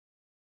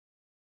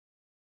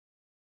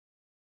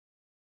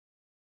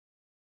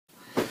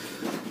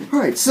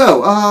Alright,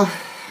 so, my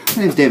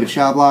name is David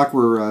Schaublock.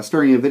 We're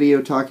starting a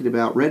video talking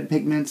about red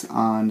pigments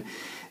on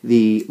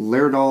the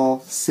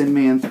Laerdal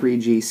SimMan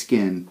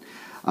 3G-Skin.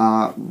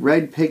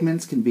 Red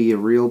pigments can be a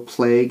real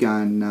plague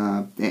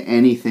on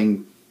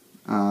anything,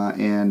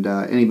 and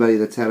anybody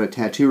that's had a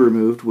tattoo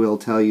removed will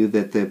tell you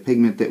that the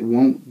pigment that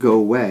won't go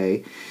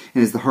away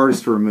and is the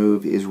hardest to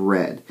remove is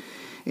red.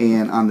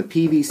 And on the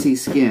PVC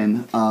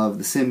skin of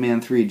the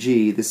SimMan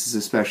 3G, this is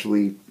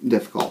especially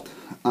difficult.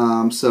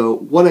 So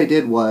what I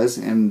did was,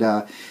 and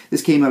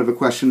this came out of a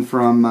question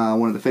from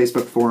one of the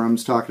Facebook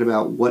forums talking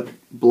about what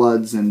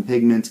bloods and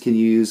pigments can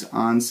you use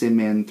on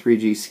SimMan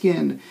 3G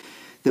skin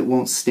that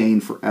won't stain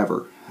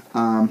forever.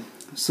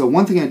 So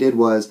one thing I did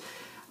was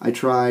I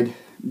tried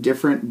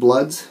different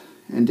bloods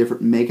and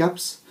different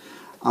makeups,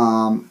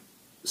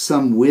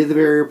 some with a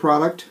barrier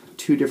product,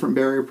 2 different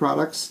barrier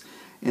products,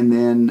 and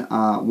then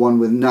one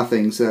with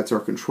nothing, so that's our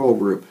control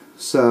group.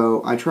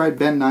 So I tried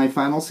Ben Nye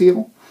Final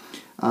Seal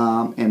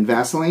and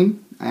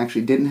Vaseline. I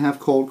actually didn't have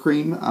cold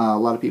cream. A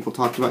lot of people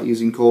talked about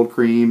using cold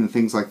cream and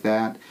things like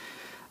that,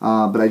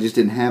 but I just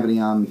didn't have any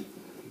on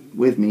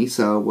with me,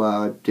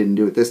 so didn't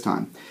do it this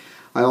time.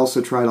 I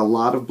also tried a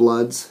lot of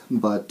bloods,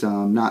 but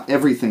not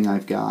everything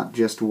I've got,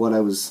 just what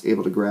I was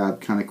able to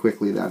grab kind of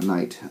quickly that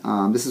night.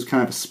 This is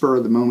kind of a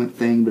spur-of-the-moment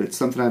thing, but it's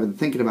something I've been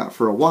thinking about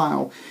for a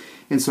while,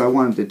 and so I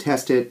wanted to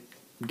test it,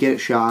 get it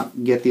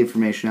shot, get the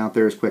information out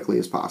there as quickly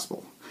as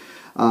possible.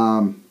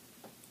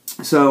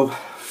 So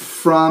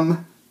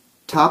from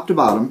top to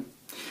bottom,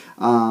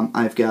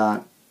 I've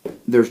got,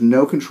 there's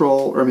no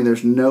control, or I mean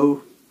there's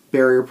no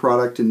barrier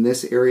product in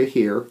this area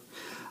here.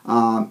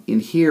 In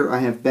here I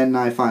have Ben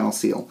Nye Final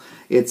Seal.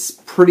 It's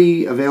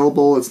pretty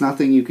available. It's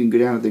nothing you can go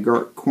down to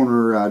the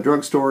corner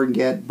drugstore and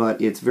get,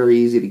 but it's very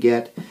easy to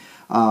get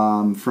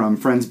from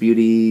Friends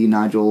Beauty,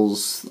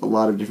 Nigel's, a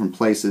lot of different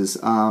places.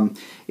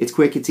 It's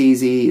quick, it's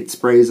easy, it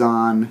sprays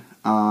on.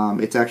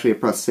 It's actually a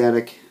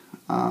prosthetic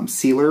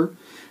sealer,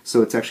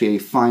 so it's actually a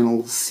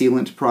final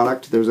sealant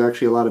product. There's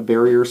actually a lot of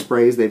barrier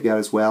sprays they've got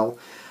as well.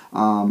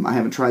 I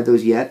haven't tried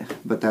those yet,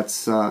 but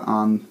that's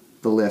on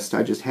the list.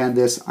 I just had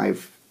this.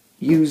 I've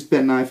used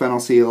Ben Nye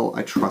Final Seal.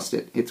 I trust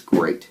it. It's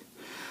great.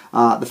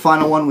 The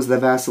final one was the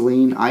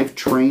Vaseline. I've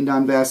trained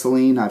on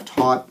Vaseline. I've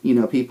taught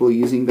people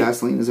using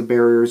Vaseline as a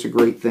barrier is a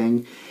great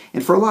thing.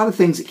 And for a lot of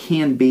things it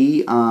can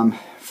be.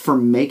 For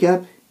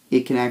makeup,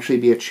 it can actually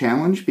be a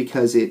challenge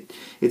because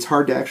it's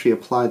hard to actually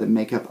apply the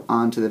makeup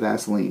onto the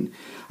Vaseline.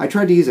 I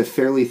tried to use a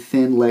fairly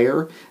thin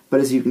layer, but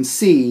as you can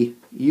see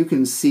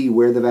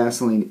where the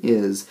Vaseline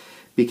is,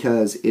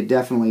 because it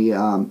definitely,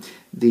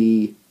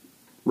 the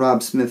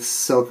Rob Smith's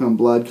silicone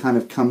blood kind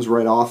of comes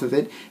right off of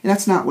it, and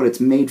that's not what it's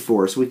made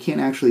for, so we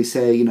can't actually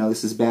say,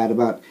 this is bad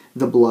about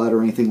the blood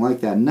or anything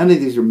like that. None of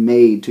these are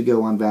made to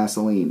go on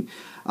Vaseline.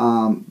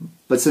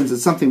 But since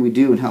it's something we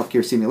do in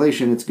healthcare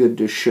simulation, it's good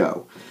to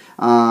show.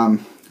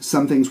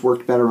 Some things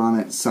worked better on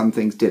it, some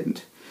things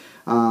didn't.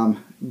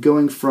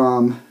 Going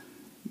from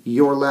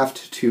your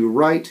left to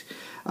right,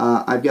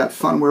 I've got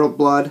Fun World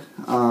blood.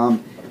 Fun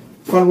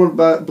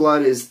World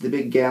blood is the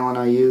big gallon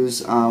I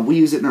use. We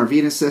use it in our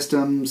Venus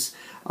systems.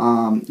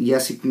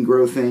 Yes, you can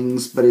grow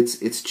things, but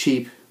it's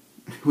cheap.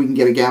 We can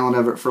get a gallon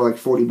of it for like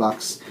 40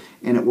 bucks,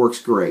 and it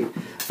works great.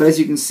 But as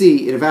you can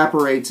see, it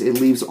evaporates,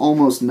 it leaves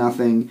almost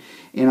nothing,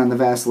 and on the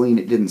Vaseline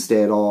it didn't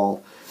stay at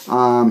all.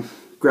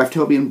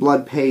 Graftobian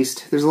blood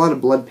paste. There's a lot of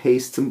blood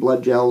pastes and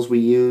blood gels we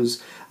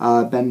use.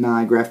 Ben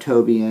Nye,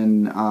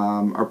 Graftobian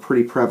are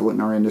pretty prevalent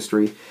in our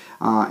industry,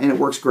 and it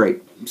works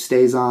great.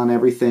 Stays on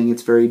everything.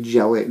 It's very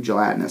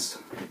gelatinous.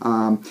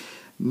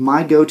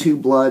 My go-to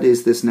blood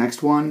is this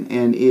next one,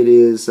 and it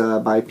is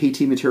by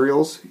PT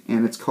Materials,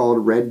 and it's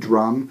called Red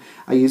Drum.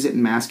 I use it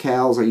in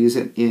Mascals. I use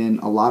it in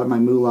a lot of my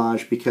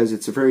moulage because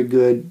it's a very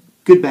good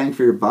bang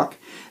for your buck.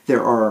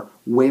 There are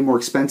way more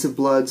expensive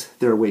bloods.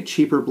 There are way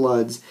cheaper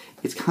bloods.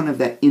 It's kind of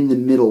that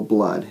in-the-middle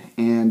blood,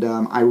 and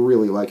I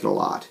really like it a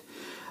lot.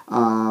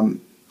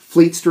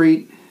 Fleet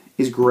Street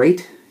is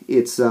great.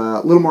 It's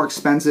a little more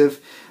expensive,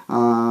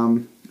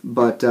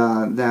 but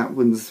that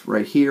one's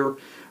right here.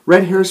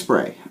 Red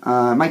hairspray.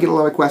 I might get a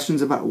lot of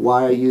questions about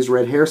why I use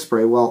red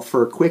hairspray. Well,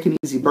 for a quick and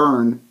easy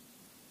burn,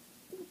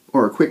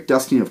 or a quick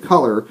dusting of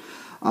color,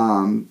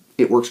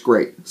 it works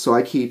great. So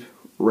I keep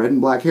red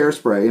and black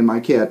hairspray in my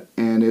kit,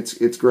 and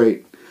it's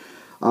great.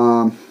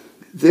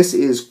 This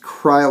is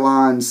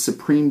Kryolan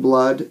Supreme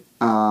Blood.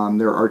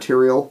 They're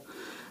arterial.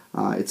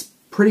 It's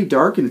pretty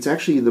dark, and it's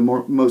actually the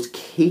most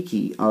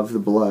cakey of the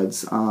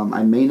bloods.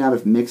 I may not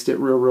have mixed it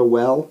real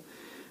well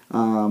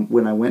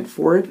when I went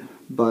for it,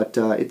 but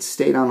it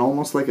stayed on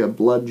almost like a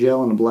blood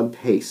gel and a blood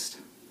paste.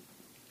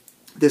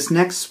 This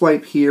next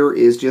swipe here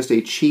is just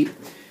a cheap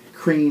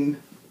cream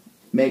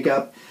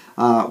makeup.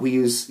 We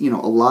use a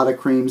lot of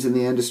creams in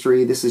the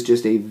industry. This is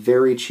just a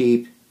very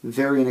cheap,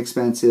 very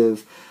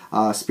inexpensive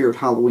Spirit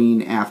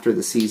Halloween after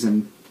the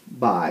season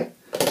buy.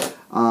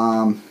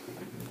 The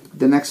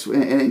next,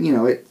 and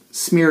it's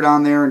smeared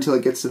on there until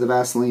it gets to the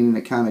Vaseline and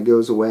it kind of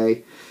goes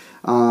away.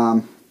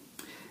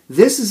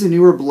 This is a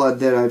newer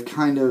blood that I've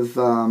kind of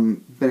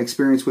been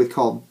experienced with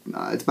called,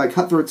 it's by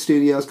Cutthroat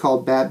Studios,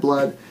 called Bad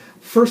Blood.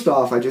 First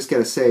off, I just got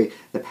to say,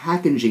 the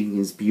packaging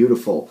is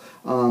beautiful.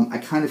 I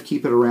kind of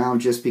keep it around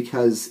just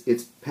because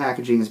its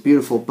packaging is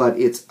beautiful, but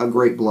it's a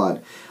great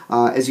blood.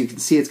 As you can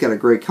see, it's got a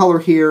great color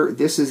here.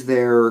 This is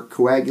their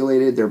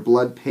coagulated, their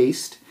blood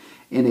paste,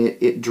 and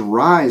it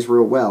dries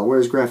real well,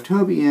 whereas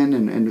Graftobian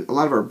and a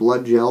lot of our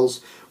blood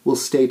gels will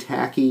stay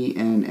tacky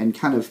and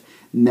kind of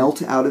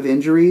melt out of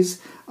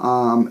injuries.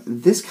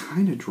 This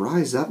kind of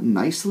dries up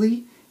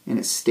nicely, and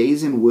it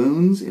stays in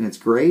wounds, and it's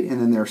great,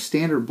 and then their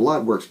standard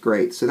blood works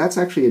great. So that's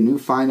actually a new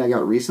find I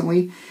got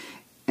recently,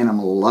 and I'm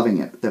loving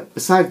it.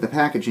 Besides the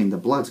packaging, the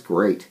blood's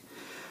great.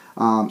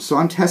 So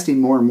I'm testing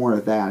more and more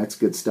of that. It's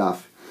good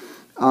stuff.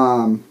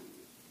 Right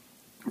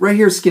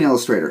here is Skin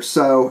Illustrator.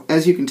 So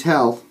as you can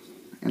tell,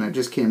 and it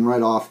just came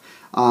right off,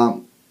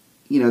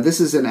 you know, this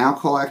is an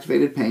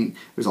alcohol-activated paint.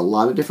 There's a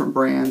lot of different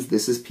brands.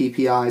 This is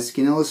PPI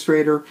Skin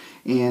Illustrator,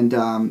 and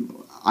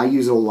I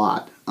use it a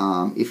lot.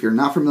 If you're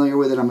not familiar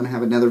with it, I'm going to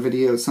have another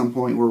video at some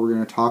point where we're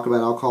going to talk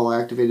about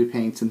alcohol-activated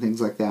paints and things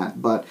like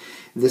that. But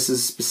this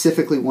is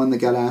specifically one that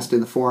got asked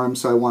in the forum,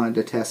 so I wanted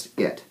to test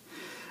it.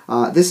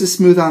 This is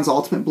Smoothon's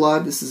Ultimate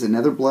Blood. This is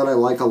another blood I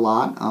like a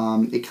lot.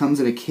 It comes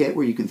in a kit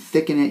where you can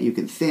thicken it, you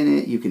can thin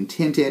it, you can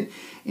tint it,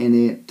 and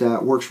it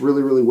works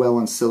really, really well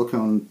on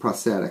silicone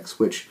prosthetics,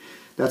 which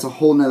that's a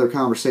whole nother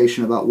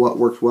conversation about what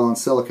works well on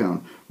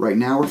silicone. Right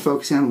now we're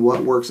focusing on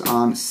what works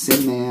on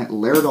SimMan,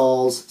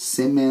 Laerdal's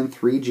SimMan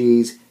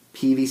 3G's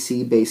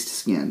PVC-based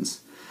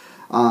skins.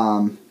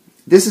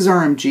 This is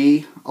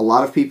RMG. A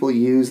lot of people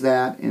use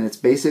that, and it's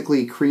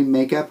basically cream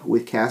makeup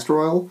with castor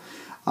oil.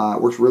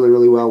 It works really,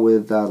 really well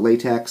with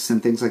latex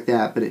and things like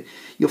that, but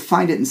you'll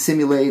find it in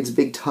simulades,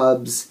 big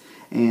tubs,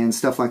 and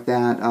stuff like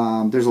that.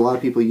 There's a lot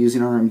of people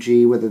using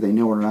RMG, whether they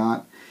know or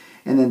not.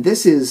 And then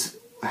this is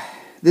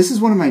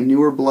one of my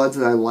newer bloods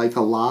that I like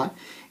a lot,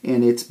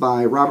 and it's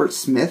by Robert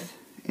Smith,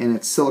 and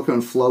it's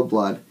Silicone Flow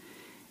Blood.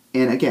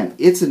 And again,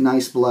 it's a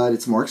nice blood.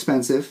 It's more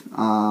expensive,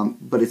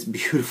 but it's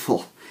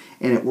beautiful,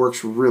 and it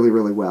works really,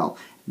 really well.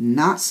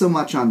 Not so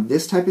much on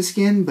this type of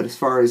skin, but as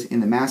far as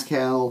in the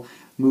mascal,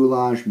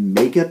 moulage,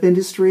 makeup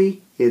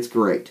industry, it's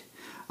great.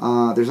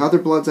 There's other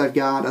bloods I've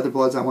got, other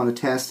bloods I want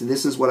to test.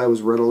 This is what I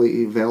was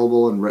readily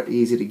available and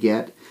easy to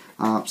get,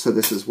 so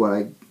this is what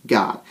I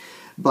got.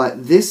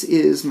 But this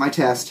is my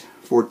test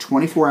for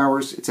 24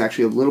 hours. It's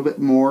actually a little bit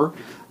more,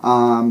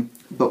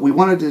 but we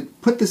wanted to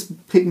put this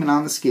pigment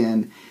on the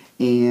skin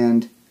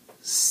and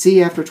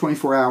see after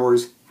 24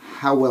 hours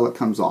how well it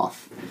comes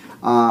off.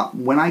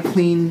 When I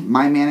clean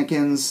my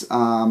mannequins,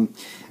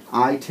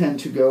 I tend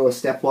to go a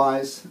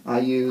stepwise. I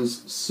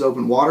use soap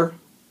and water.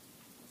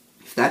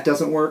 If that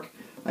doesn't work,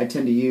 I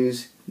tend to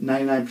use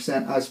 99%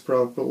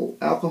 isopropyl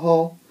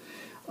alcohol.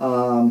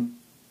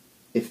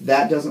 If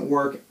that doesn't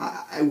work,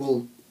 I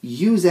will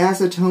use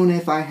acetone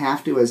if I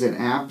have to as an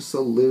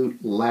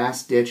absolute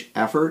last-ditch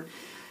effort.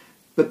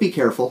 But be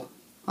careful.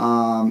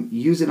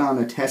 Use it on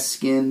a test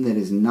skin that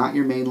is not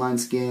your mainline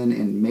skin,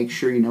 and make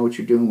sure you know what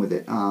you're doing with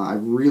it. I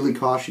really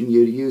caution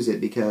you to use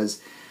it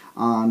because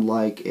on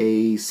like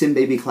a Sim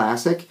Baby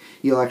Classic,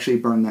 you'll actually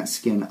burn that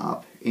skin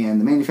up. And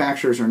the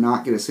manufacturers are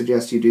not going to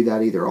suggest you do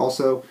that either.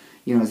 Also,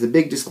 you know, as a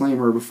big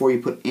disclaimer, before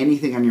you put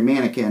anything on your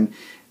mannequin,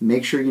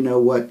 make sure you know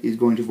what is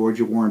going to void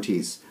your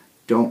warranties.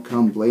 Don't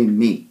come blame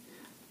me.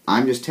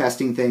 I'm just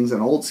testing things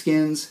on old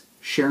skins,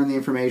 sharing the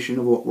information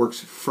of what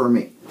works for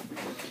me.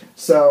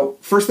 So,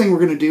 first thing we're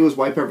going to do is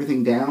wipe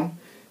everything down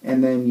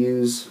and then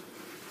use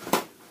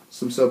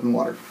some soap and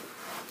water.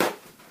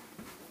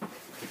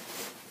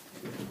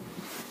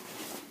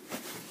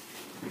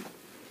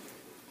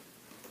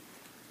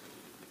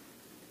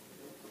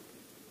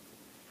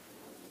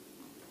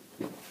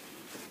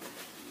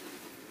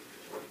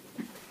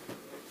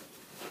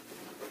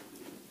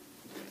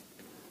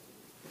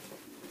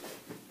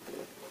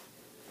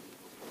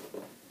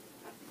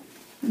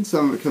 And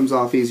some of it comes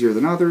off easier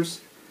than others.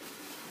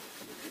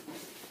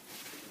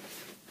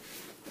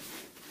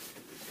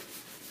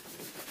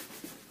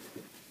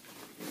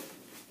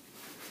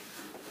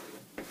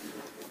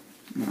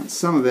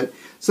 Some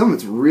of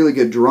it's really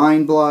good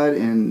drying blood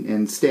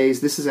and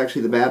stays. This is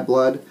actually the bad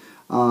blood.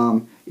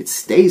 It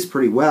stays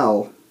pretty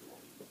well.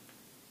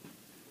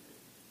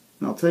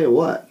 And I'll tell you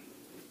what.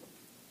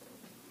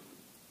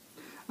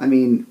 I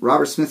mean,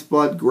 Robert Smith's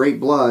blood, great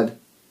blood,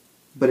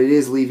 but it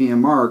is leaving a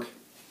mark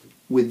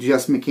with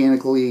just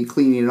mechanically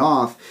cleaning it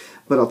off.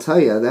 But I'll tell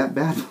you, that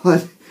bad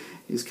blood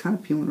is kind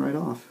of peeling right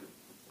off.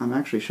 I'm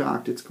actually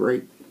shocked. It's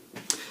great.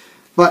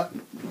 But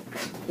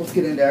let's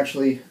get into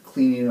actually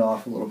cleaning it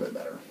off a little bit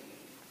better.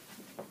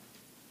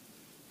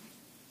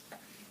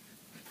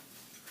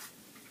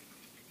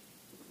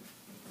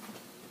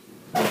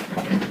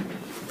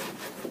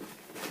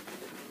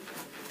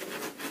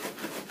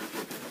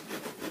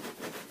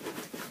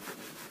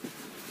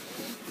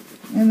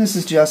 And this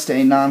is just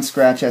a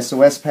non-scratch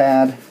SOS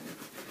pad,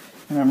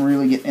 and I'm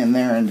really getting in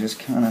there and just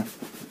kind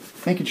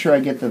of making sure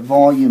I get the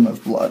volume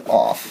of blood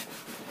off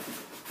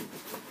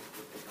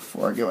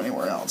before I go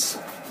anywhere else.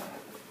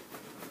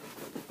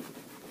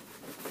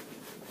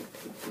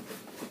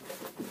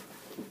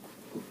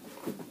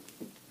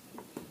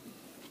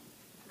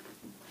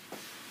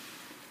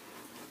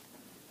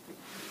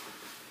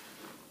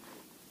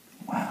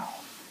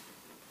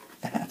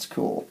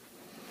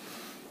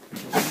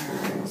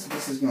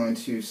 is going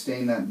to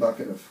stain that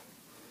bucket of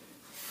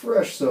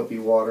fresh soapy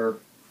water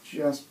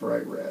just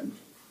bright red.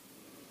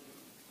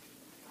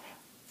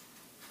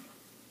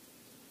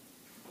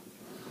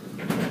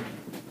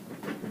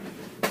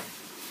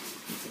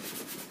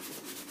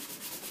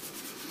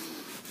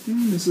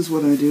 And this is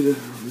what I do to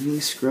really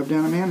scrub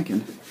down a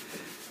mannequin.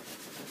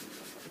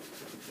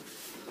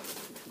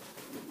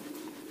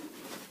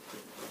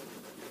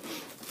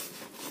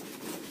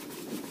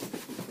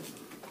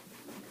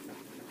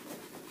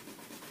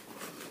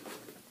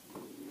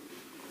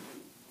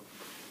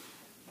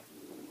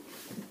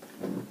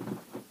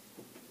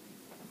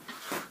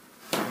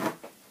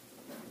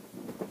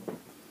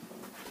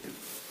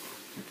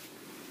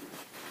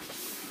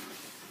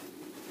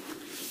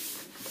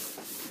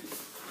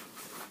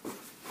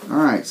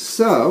 Alright,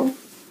 so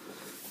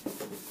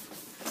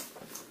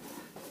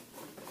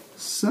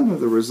some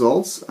of the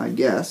results I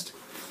guessed,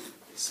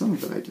 some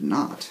of it I did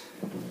not.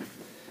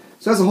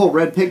 So as a whole,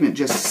 red pigment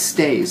just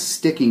stays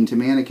sticking to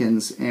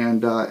mannequins,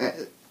 and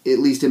at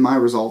least in my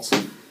results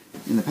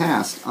in the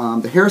past.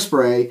 The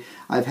hairspray,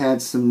 I've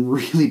had some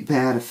really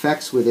bad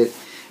effects with it,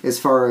 as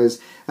far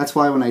as, that's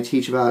why when I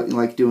teach about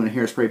like doing a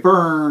hairspray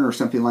burn or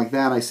something like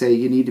that, I say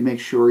you need to make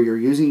sure you're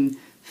using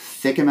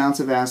thick amounts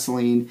of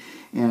Vaseline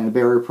and a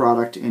barrier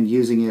product and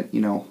using it,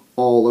 you know,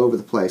 all over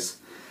the place.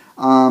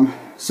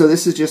 So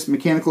this is just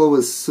mechanical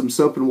with some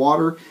soap and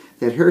water.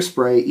 That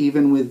hairspray,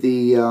 even with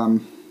the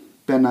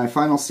Ben Nye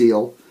Final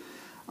Seal,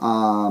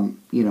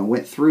 you know,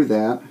 went through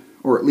that,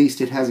 or at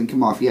least it hasn't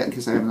come off yet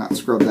because I have not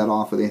scrubbed that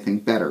off with anything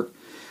better.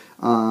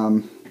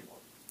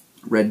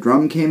 Red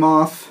Drum came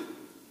off.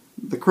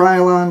 The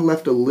Kryolan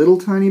left a little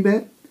tiny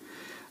bit.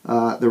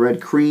 The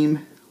Red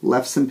Cream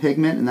left some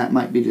pigment, and that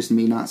might be just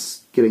me not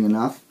getting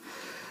enough.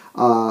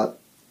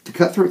 The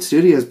Cutthroat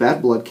Studios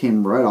Bad Blood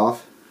came right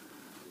off.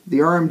 The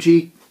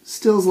RMG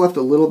still's left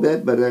a little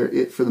bit, but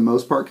it for the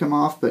most part come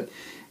off, but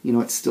you know,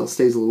 it still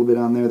stays a little bit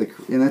on there.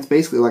 And that's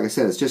basically, like I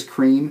said, it's just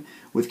cream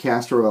with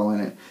castor oil in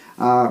it.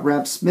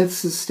 Rab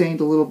Smith's is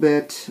stained a little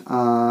bit.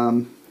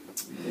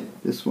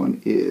 This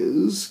one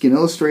is Skin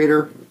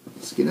Illustrator.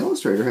 Skin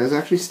Illustrator has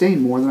actually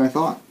stained more than I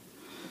thought.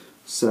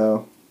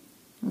 So,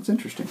 that's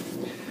interesting.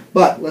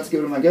 But, let's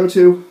go to my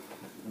go-to.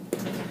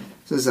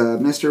 This is a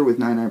mister with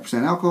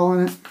 99% alcohol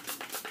in it.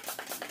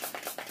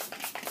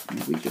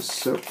 And we just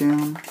soak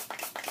down.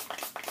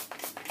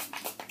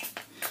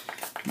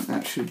 And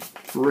that should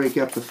break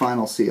up the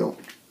final seal.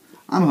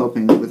 I'm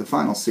hoping that with the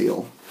final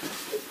seal,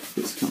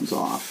 this comes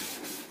off.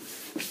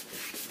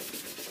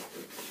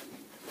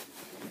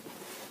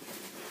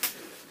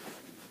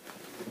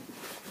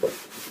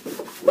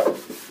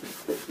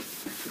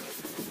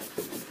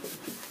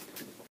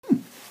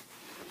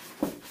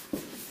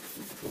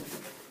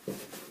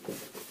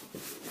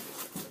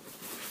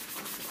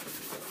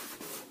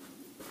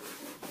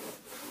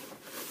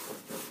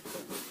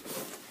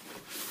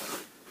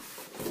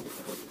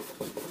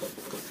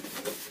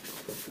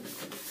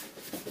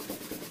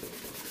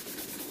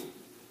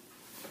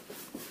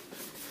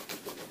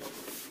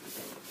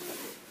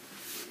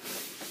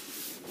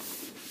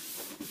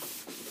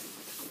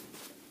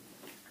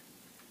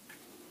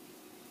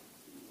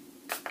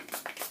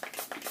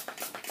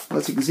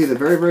 As you can see, the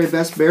very, very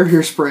best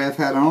barrier spray I've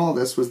had on all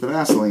this was the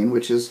Vaseline,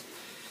 which is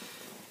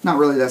not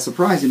really that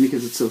surprising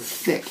because it's so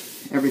thick.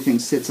 Everything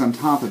sits on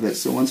top of it,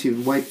 so once you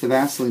wipe the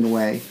Vaseline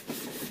away,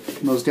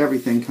 most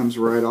everything comes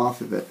right off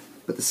of it.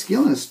 But the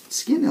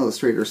Skin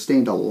Illustrator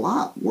stained a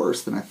lot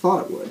worse than I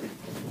thought it would.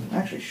 I'm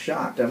actually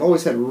shocked. I've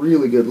always had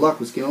really good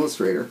luck with Skin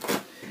Illustrator.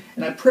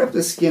 And I prepped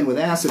the skin with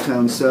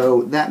acetone,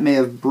 so that may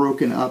have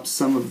broken up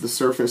some of the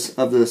surface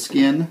of the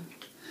skin.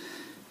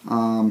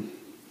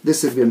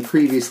 This had been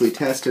previously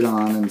tested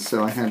on, and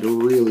so I had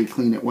to really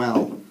clean it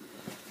well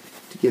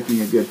to give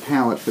me a good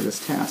palette for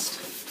this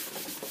test.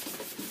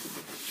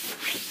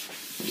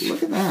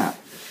 Look at that.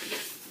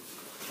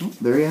 Oh,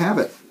 there you have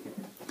it.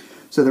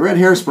 So the red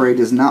hairspray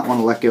does not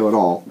want to let go at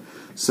all.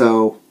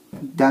 So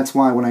that's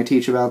why when I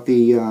teach about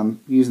the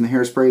using the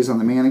hairsprays on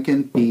the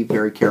mannequin, be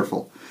very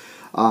careful.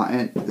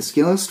 And the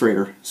Skin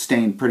Illustrator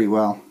stained pretty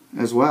well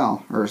as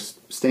well, or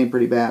stained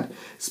pretty bad.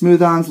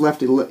 Smoothon's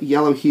left a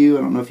yellow hue.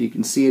 I don't know if you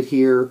can see it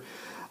here.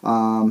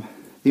 The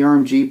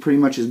RMG pretty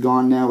much is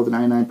gone now with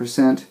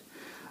 99%.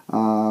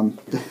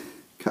 The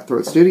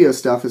Cutthroat Studio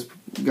stuff has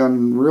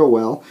gone real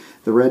well.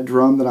 The Red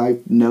Drum that I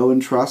know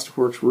and trust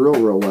works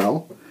real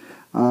well.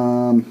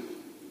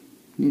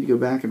 Need to go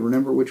back and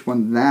remember which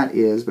one that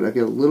is, but I've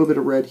got a little bit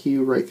of red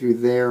hue right through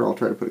there. I'll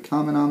try to put a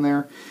comment on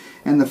there.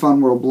 And the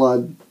Fun World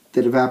Blood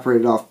that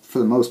evaporated off for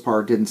the most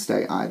part didn't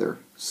stay either.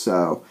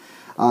 So,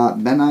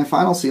 Ben Nye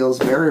Final Seal's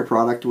barrier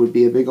product would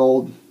be a big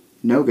old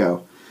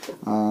no-go.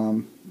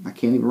 I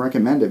can't even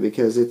recommend it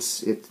because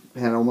it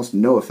had almost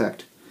no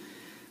effect.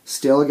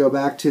 Still, I go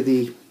back to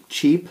the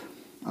cheap,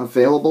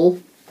 available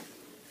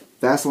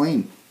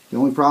Vaseline. The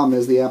only problem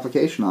is the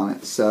application on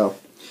it. So,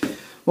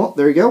 well,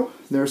 there you go.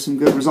 There are some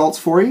good results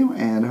for you,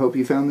 and I hope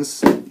you found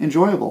this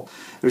enjoyable.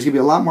 There's going to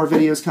be a lot more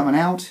videos coming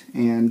out,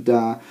 and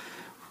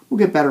we'll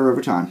get better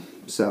over time.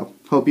 So,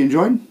 hope you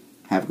enjoyed.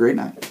 Have a great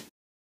night.